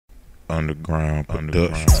underground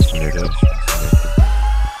productions, nigga.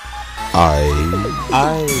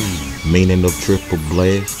 Meaning of triple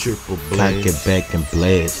blast, cock it back and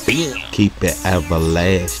blast, keep it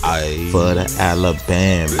everlasting. For the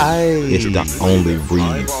Alabama, it's the only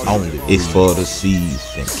reason, it's for the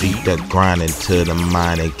season. Keep the grinding to the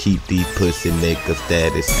mind and keep these pussy niggas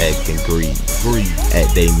that is acting greedy at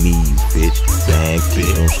they knees, bitch. Man,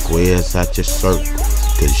 keep them squares out your circle,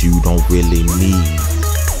 cause you don't really need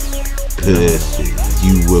pussy.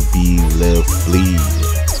 You will be left bleeding,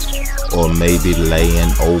 or maybe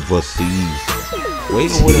laying overseas. We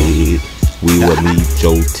will meet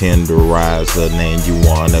your tenderizer, and you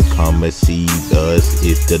wanna come and see us.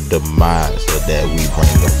 It's the demise that we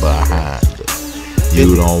bring up behind us.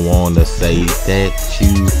 You don't wanna say that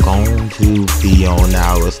you going to be on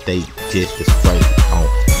our state just as straight on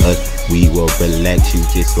us. We will relax you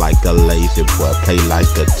just like a lazy boy, play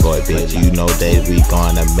like a toy, bitch. You know that we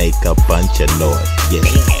gonna make a bunch of noise, yeah.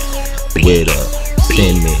 With a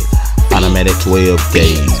semi-automatic 12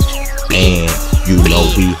 gauge, and you know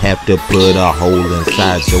we have to put a hole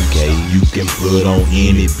inside your gauge. You can put on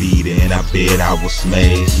any beat and I bet I will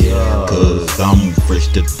smash, cause I'm fresh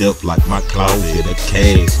to death like my closet of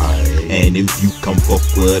cash. And if you come fuck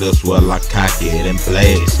with us, well I cock it and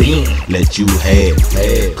blast, let you have,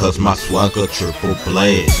 cause my Swagga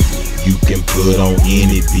TripleBlastiC. You can put on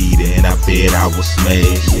any beat and I bet I will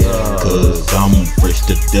smash, cause I'm fresh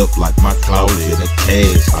to death like my closet of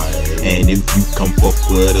cash. And if you come fuck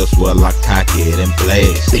with us, well I cock it and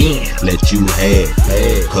blast, let you have,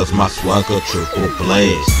 cause my Swagga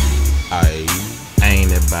TripleBlastiC.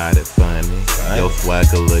 Ain't about it funny, your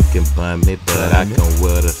Swagga looking bummy, but I can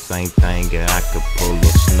wear the same thing and I can pull a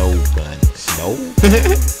snow bunny.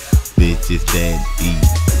 Bitches that eat,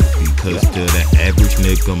 because to the average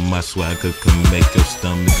nigga my Swagga can make your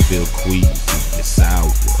stomach feel queasy and sour.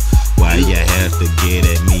 Why you have to get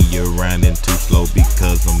at me? You're running too slow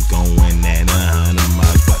because I'm going at 100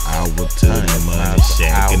 miles per hour to the money,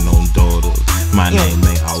 shacking on daughters. My name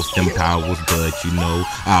ain't Austin Powers, but you know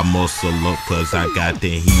I muscle up cause I got the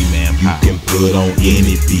He-Man power. You can put on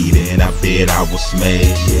any beat and I bet I will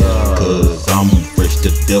smash, cause I'm fresh to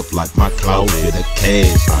death like my closet of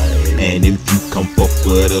cash. And if you come fuck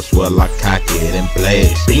with us, well I cock it and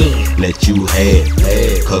blast, let you have,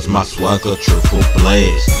 cause my Swagga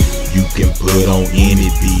TripleBlastiC. You can put on any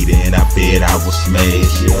beat and I bet I will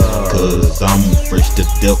smash, cause I'm fresh to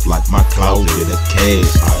death like my closet of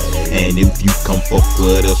cash. And if you come fuck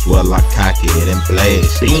with us, well I cock it and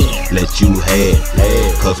blast, let you have,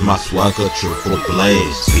 cause my Swagga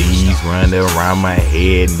TripleBlastiC. Bees running around my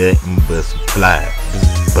head, nothing but some flies,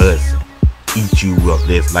 buzzing. Eat you up,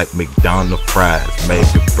 that's like McDonald's fries,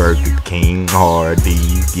 maybe Burger King,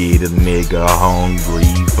 Hardee's. Get a nigga hungry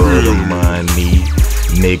for the money.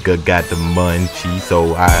 Nigga got the munchies,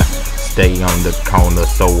 so I stay on the corner,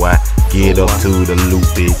 so I get up to the loop,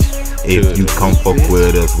 bitch. If you come fuck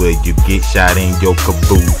with us, will you get shot in your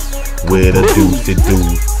caboose with a deuce,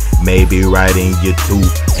 maybe right in your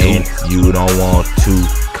tooth. And you don't want to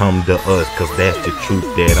come to us, cause that's the truth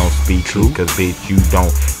that don't speak true. Cause bitch, you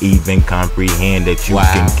don't even comprehend that you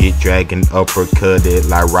can get dragging uppercutted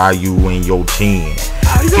like Ryu in your chin.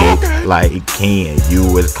 Bitch, like it can. You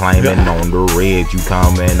was climbing on the red, you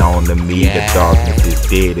coming on to me. The darkness is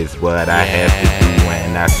dead is what I have to do.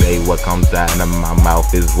 When I say what comes out of my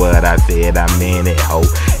mouth is what I said, I meant it, ho.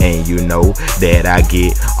 And you know that I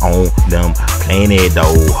get on them plenty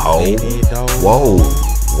though, ho. Whoa.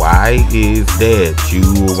 Why is that? You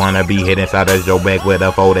wanna be hit inside of your back with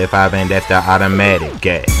a 45 and that's the automatic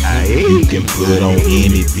gas. You can put on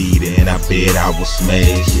any beat and I bet I will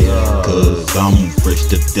smash, cause I'm fresh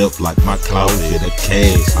to death like my closet of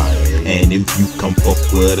cash. And if you come fuck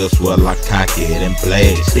with us, well I cock it and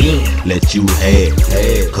blast, let you have,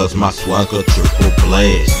 cause my Swagga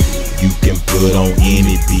TripleBlastiC. You can put on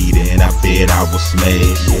any beat and I bet I will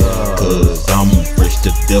smash, cause I'm fresh to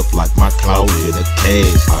death like my closet of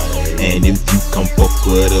cash. And if you come fuck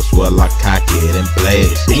with us, well I cock it and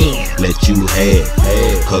blast, let you have,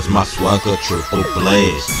 cause my Swagga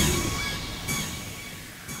TripleBlastiC.